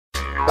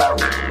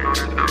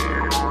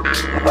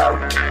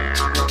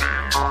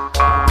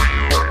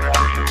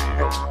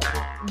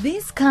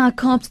This car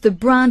copped the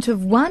brunt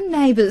of one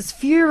neighbour's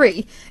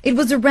fury. It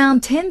was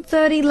around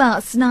 10:30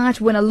 last night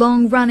when a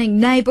long-running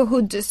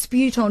neighbourhood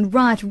dispute on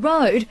Wright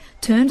Road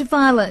turned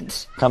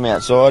violent. Come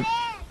outside,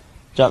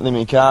 jumped in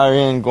my car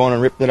in, gone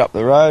and ripped it up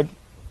the road.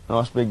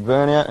 Nice big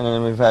burnout, and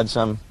then we've had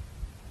some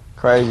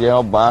crazy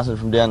old bastard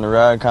from down the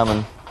road come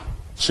and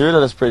shoot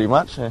at us pretty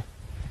much.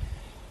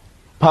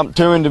 Pumped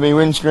two into my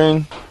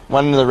windscreen,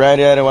 one into the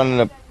radiator, one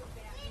into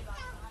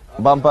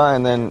the bumper,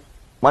 and then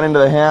one into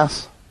the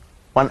house.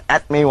 One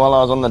at me while I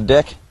was on the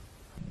deck.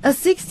 A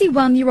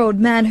 61-year-old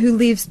man who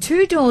lives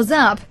two doors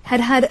up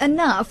had had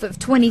enough of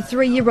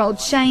 23-year-old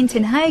Shane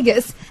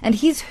Tenhagas and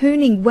his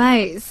hooning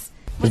ways.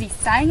 Was he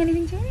saying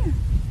anything to you?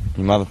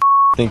 You mother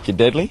think you're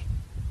deadly?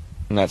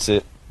 And that's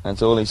it.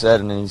 That's all he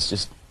said, and then he's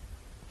just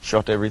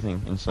shot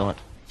everything in sight.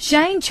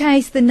 Shane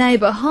chased the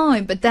neighbour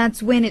home, but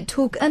that's when it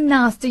took a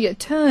nastier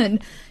turn.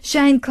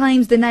 Shane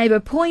claims the neighbour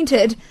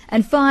pointed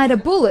and fired a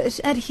bullet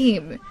at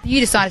him. You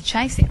decided to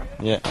chase him?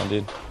 Yeah, I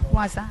did.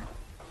 Why's that?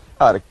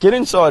 I had a kid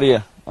inside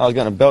here. I was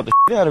going to belt the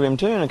shit out of him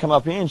too and come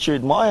up here and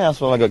shoot my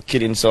house while I got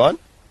kid inside.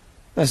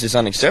 That's just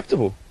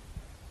unacceptable.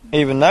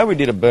 Even though we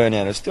did a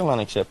burnout, it's still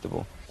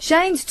unacceptable.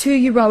 Shane's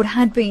 2-year-old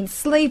had been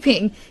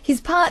sleeping. His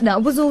partner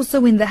was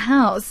also in the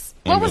house.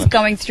 What was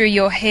going through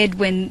your head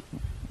when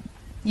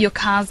your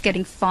car's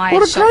getting fired?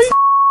 What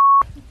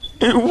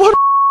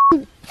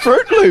a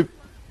Fruit Loop.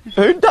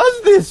 Who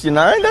does this, you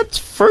know? That's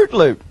Fruit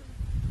Loop.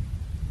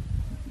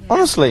 Yeah.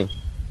 Honestly.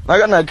 I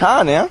got no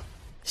car now.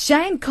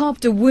 Shane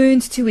copped a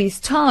wound to his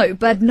toe,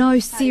 but no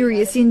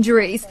serious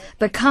injuries.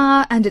 The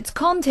car and its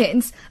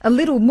contents a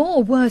little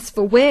more worse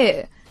for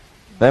wear.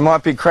 They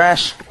might be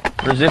crash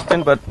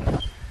resistant, but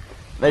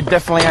they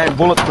definitely ain't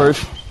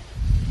bulletproof.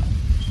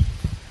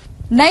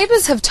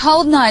 Neighbours have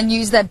told 9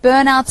 News that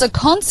burnouts are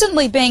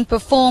constantly being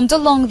performed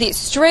along this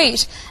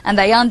street, and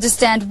they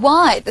understand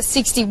why the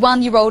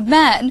 61-year-old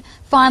man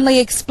finally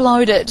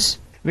exploded.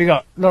 We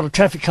got a lot of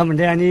traffic coming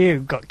down here.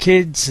 We've got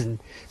kids and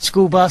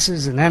school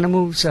buses and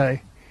animals, so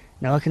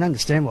no, I can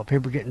understand why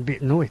people are getting a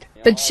bit annoyed.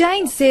 But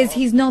Shane says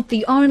he's not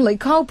the only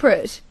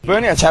culprit.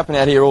 Burnouts happen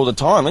out here all the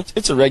time.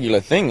 It's a regular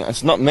thing.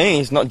 It's not me.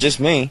 It's not just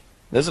me.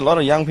 There's a lot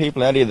of young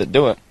people out here that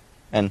do it,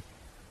 and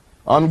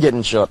I'm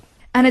getting shot.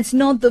 And it's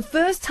not the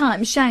first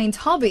time Shane's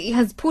hobby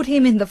has put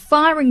him in the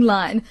firing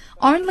line.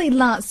 Only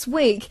last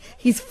week,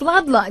 his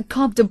floodlight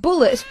copped a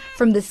bullet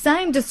from the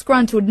same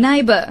disgruntled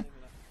neighbour.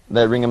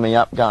 They're ringing me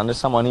up going, there's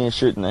someone here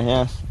shooting the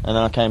house. And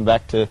then I came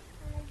back to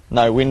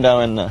no window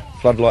and the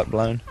floodlight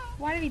blown.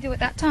 Why did he do it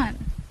that time?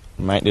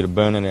 Mate did a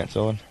burning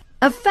outside.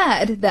 A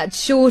fad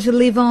that's sure to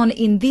live on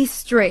in this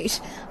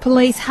street.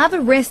 Police have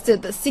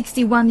arrested the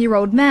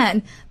 61-year-old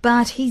man,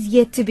 but he's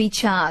yet to be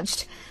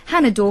charged.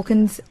 Hannah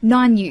Dawkins,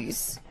 9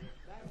 News.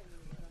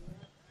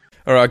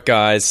 Alright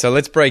guys, so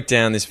let's break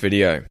down this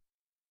video.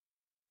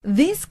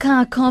 This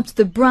car copped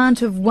the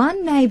brunt of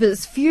one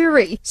neighbour's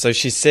fury. So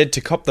she said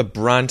to cop the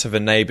brunt of a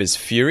neighbour's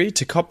fury.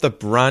 To cop the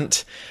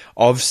brunt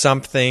of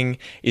something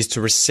is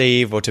to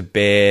receive or to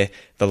bear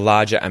the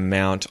larger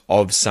amount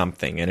of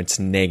something, and it's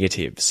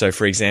negative. So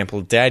for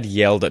example, Dad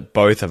yelled at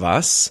both of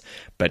us,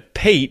 but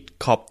Pete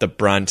copped the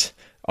brunt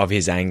of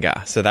his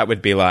anger. So that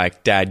would be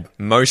like Dad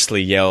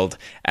mostly yelled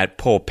at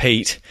poor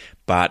Pete,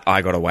 but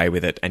I got away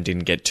with it and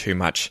didn't get too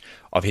much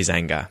of his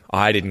anger.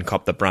 I didn't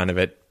cop the brunt of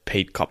it,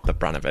 Pete copped the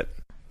brunt of it.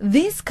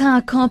 This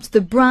car copped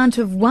the brunt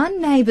of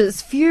one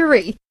neighbour's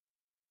fury.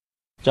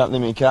 Jumped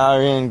in my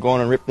car in,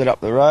 gone and ripped it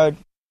up the road.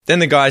 Then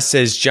the guy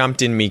says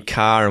jumped in me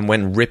car and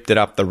went and ripped it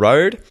up the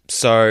road.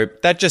 So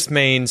that just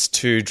means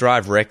to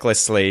drive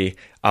recklessly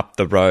up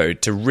the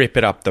road, to rip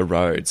it up the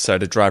road. So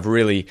to drive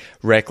really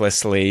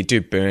recklessly,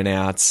 do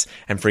burnouts.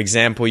 And for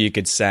example, you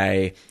could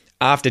say,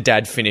 after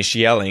Dad finished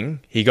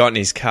yelling, he got in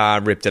his car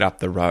and ripped it up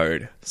the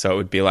road. So it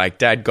would be like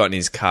Dad got in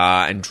his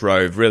car and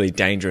drove really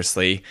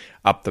dangerously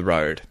up the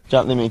road.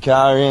 Jumped in my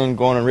car in,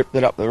 gone and ripped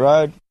it up the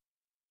road.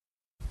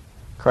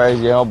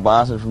 Crazy old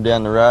bastard from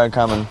down the road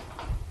come and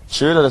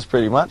shoot at us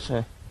pretty much.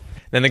 Yeah.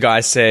 Then the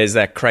guy says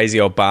that crazy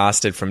old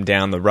bastard from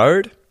down the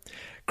road.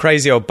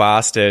 Crazy old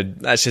bastard,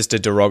 that's just a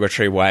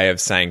derogatory way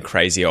of saying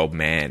crazy old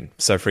man.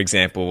 So for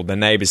example, the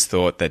neighbours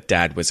thought that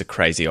Dad was a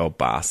crazy old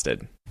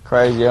bastard.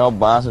 Crazy old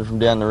bastard from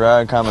down the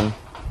road come and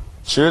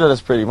shoot at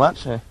us pretty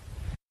much. Yeah.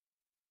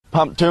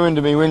 Pumped two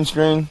into my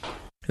windscreen.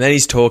 And then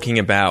he's talking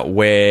about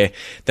where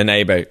the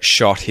neighbour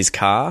shot his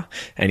car,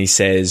 and he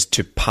says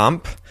to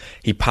pump.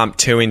 He pumped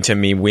two into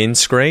me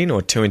windscreen,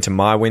 or two into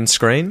my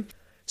windscreen.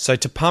 So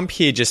to pump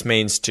here just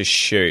means to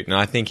shoot, and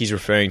I think he's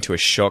referring to a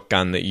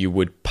shotgun that you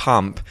would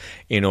pump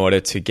in order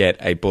to get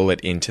a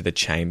bullet into the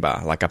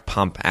chamber, like a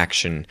pump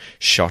action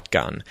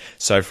shotgun.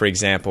 So for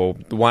example,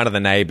 one of the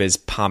neighbours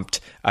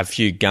pumped a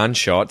few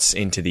gunshots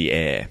into the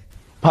air.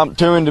 Pumped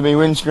two into my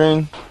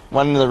windscreen,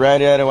 one into the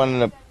radiator, one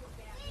into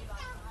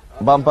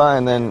the bumper,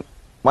 and then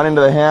one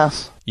into the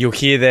house. You'll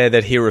hear there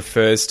that he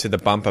refers to the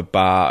bumper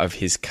bar of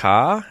his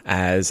car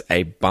as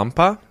a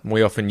bumper.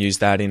 We often use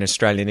that in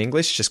Australian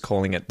English, just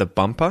calling it the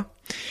bumper.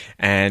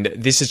 And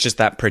this is just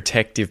that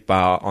protective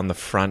bar on the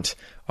front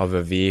of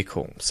a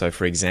vehicle. So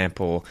for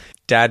example,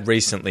 Dad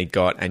recently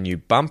got a new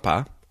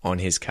bumper on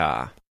his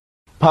car.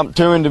 Pumped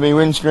 2 into my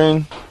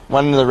windscreen,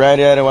 1 into the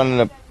radiator, 1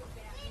 into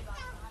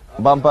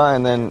the bumper,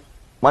 and then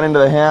 1 into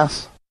the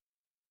house.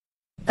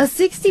 A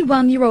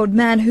 61-year-old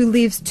man who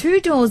lives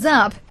 2 doors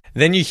up.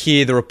 Then you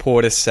hear the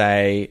reporter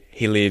say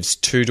he lives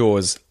 2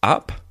 doors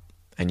up,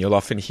 and you'll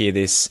often hear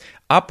this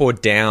up or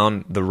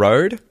down the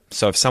road.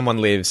 So if someone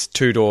lives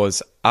 2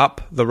 doors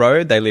up the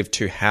road, they live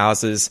 2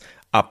 houses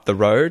up the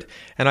road.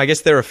 And I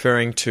guess they're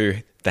referring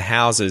to the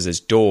houses as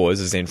doors,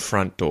 as in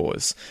front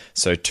doors.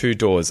 So 2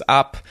 doors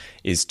up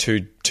is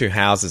two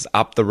houses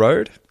up the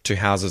road, 2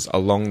 houses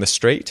along the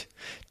street.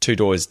 2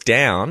 doors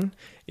down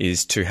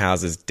is 2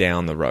 houses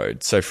down the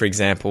road. So for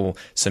example,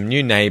 some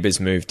new neighbours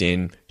moved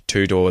in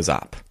 2 doors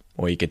up,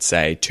 or you could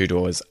say 2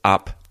 doors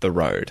up the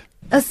road.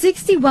 A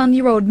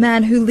 61-year-old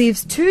man who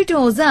lives 2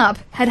 doors up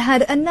had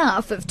had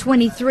enough of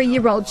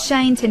 23-year-old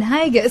Shane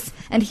Tenhagas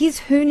and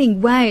his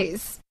hooning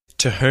ways.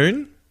 To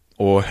hoon,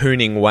 or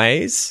hooning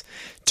ways.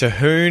 To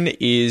hoon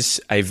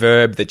is a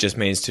verb that just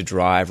means to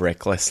drive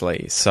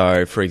recklessly.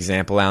 So, for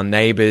example, our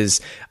neighbours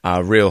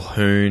are real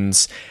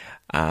hoons,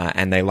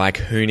 and they like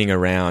hooning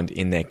around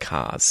in their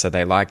cars. So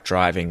they like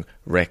driving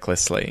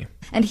recklessly.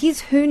 And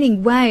his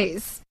hooning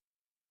ways.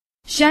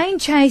 Shane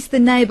chased the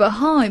neighbour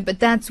home, but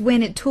that's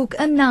when it took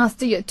a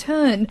nastier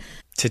turn.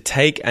 To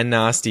take a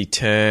nasty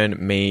turn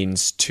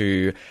means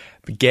to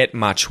get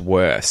much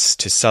worse,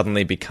 to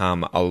suddenly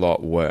become a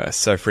lot worse.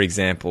 So, for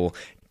example,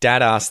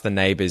 Dad asked the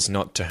neighbours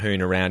not to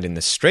hoon around in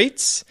the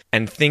streets,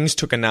 and things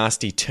took a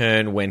nasty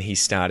turn when he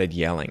started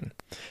yelling.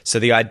 So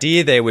the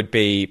idea there would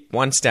be,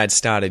 once Dad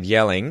started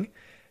yelling,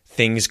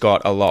 things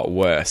got a lot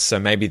worse. So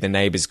maybe the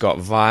neighbours got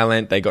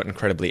violent, they got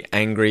incredibly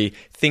angry,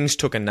 things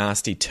took a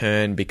nasty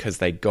turn because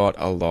they got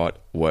a lot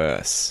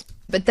worse.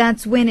 But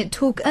that's when it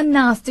took a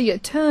nastier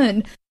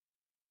turn.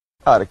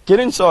 I had a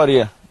kid inside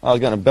here. I was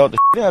going to belt the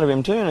shit out of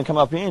him too and come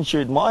up here and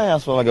shoot my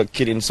house while I got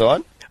kid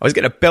inside. I was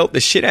going to belt the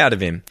shit out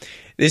of him.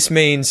 This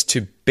means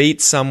to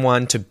beat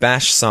someone, to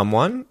bash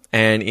someone,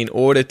 and in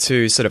order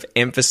to sort of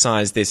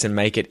emphasize this and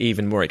make it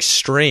even more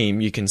extreme,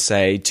 you can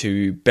say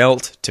to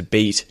belt, to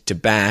beat, to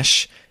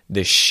bash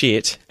the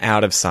shit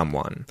out of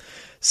someone.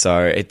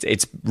 So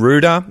it's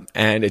ruder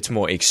and it's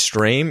more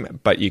extreme,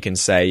 but you can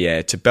say,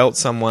 yeah, to belt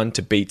someone,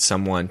 to beat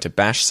someone, to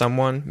bash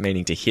someone,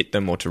 meaning to hit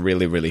them or to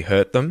really, really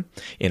hurt them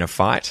in a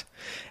fight.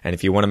 And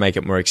if you want to make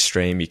it more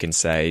extreme, you can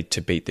say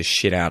to beat the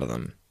shit out of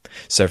them.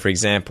 So, for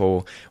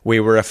example, we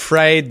were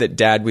afraid that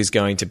Dad was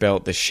going to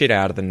belt the shit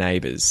out of the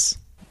neighbours.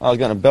 I was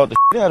going to belt the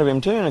shit out of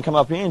him too and come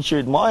up here and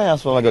shoot my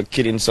house while I got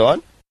kid inside.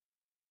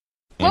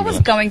 What was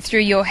going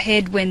through your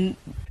head when...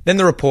 Then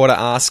the reporter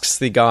asks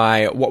the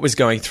guy what was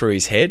going through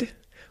his head.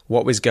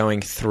 What was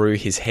going through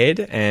his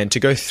head? And to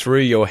go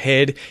through your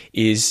head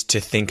is to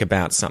think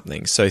about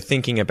something. So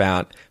thinking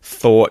about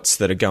thoughts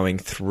that are going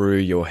through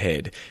your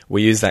head.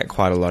 We use that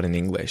quite a lot in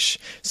English.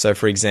 So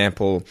for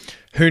example,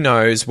 who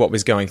knows what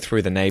was going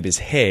through the neighbour's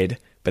head,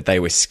 but they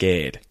were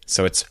scared.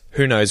 So it's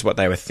who knows what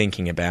they were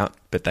thinking about,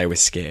 but they were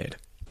scared.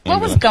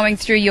 What was going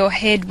through your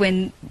head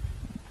when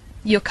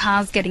your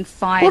car's getting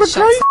fired?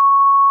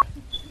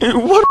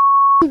 What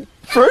a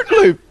Fruit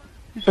Loop.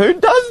 Who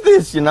does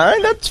this, you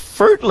know? That's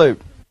Fruit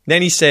Loop.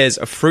 Then he says,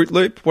 a Fruit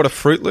Loop? What a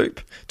Fruit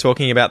Loop?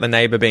 Talking about the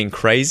neighbour being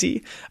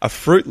crazy. A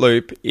Fruit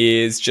Loop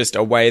is just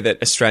a way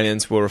that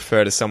Australians will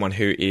refer to someone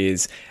who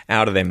is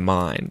out of their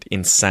mind,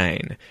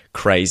 insane,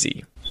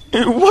 crazy.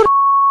 What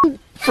a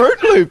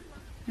Fruit Loop.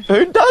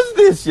 Who does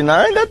this, you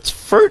know? That's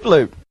Fruit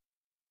Loop.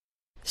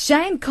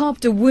 Shane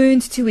copped a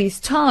wound to his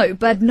toe,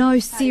 but no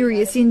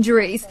serious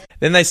injuries.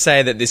 Then they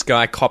say that this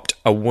guy copped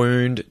a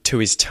wound to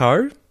his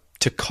toe.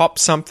 To cop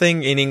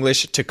something in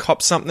English, to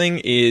cop something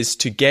is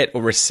to get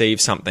or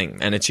receive something,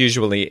 and it's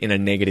usually in a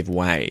negative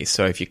way.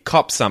 So if you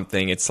cop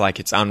something, it's like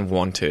it's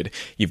unwanted.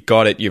 You've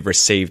got it, you've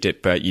received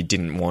it, but you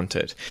didn't want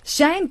it.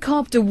 Shane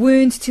copped a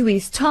wound to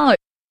his toe.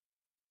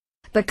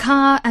 The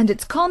car and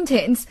its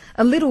contents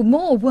a little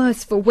more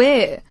worse for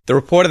wear. The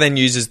reporter then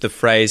uses the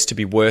phrase to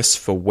be worse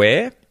for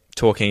wear,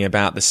 talking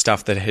about the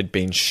stuff that had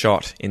been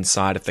shot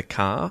inside of the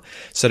car.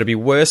 So to be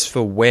worse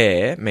for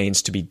wear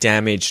means to be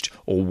damaged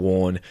or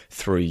worn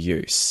through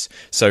use.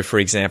 So for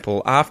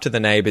example, after the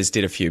neighbours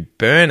did a few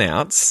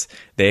burnouts,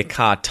 their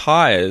car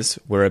tyres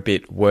were a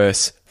bit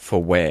worse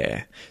for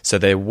wear. So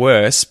they're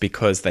worse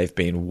because they've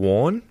been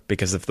worn,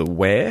 because of the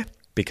wear,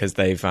 because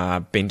they've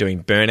been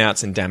doing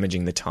burnouts and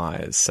damaging the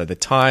tyres. So the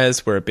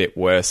tyres were a bit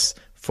worse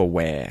for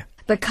wear.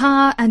 The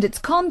car and its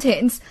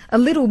contents a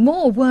little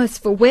more worse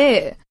for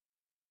wear.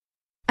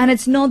 And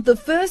it's not the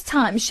first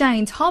time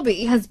Shane's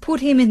hobby has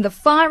put him in the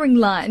firing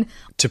line.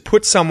 To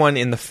put someone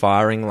in the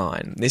firing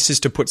line, this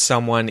is to put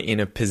someone in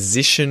a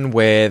position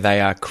where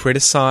they are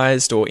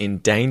criticised or in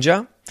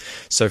danger.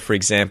 So, for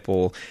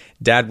example,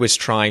 Dad was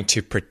trying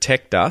to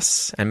protect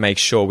us and make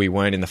sure we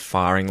weren't in the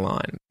firing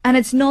line. And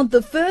it's not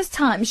the first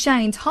time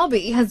Shane's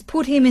hobby has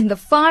put him in the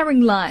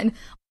firing line.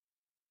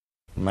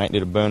 Mate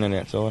did a burnout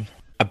outside.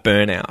 a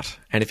burnout.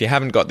 And if you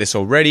haven't got this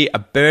already, a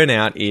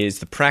burnout is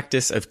the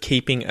practice of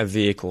keeping a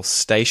vehicle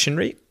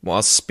stationary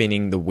while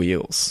spinning the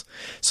wheels.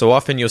 So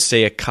often you'll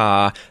see a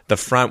car, the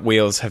front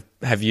wheels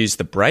have used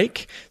the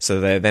brake,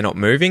 so they're not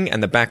moving,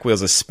 and the back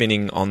wheels are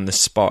spinning on the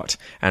spot.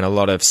 And a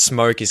lot of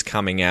smoke is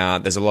coming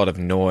out, there's a lot of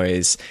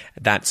noise.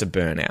 That's a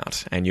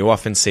burnout. And you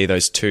often see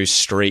those two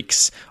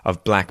streaks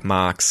of black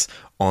marks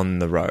on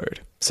the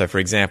road. So for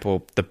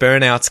example, the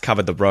burnouts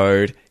covered the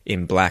road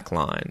in black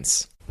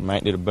lines.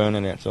 Mate did a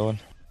burnout outside.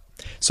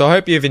 So I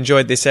hope you've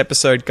enjoyed this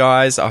episode,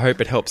 guys. I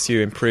hope it helps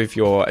you improve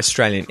your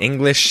Australian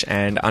English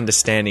and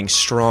understanding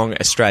strong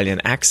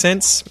Australian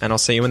accents. And I'll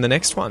see you in the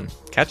next one.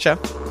 Catch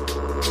ya.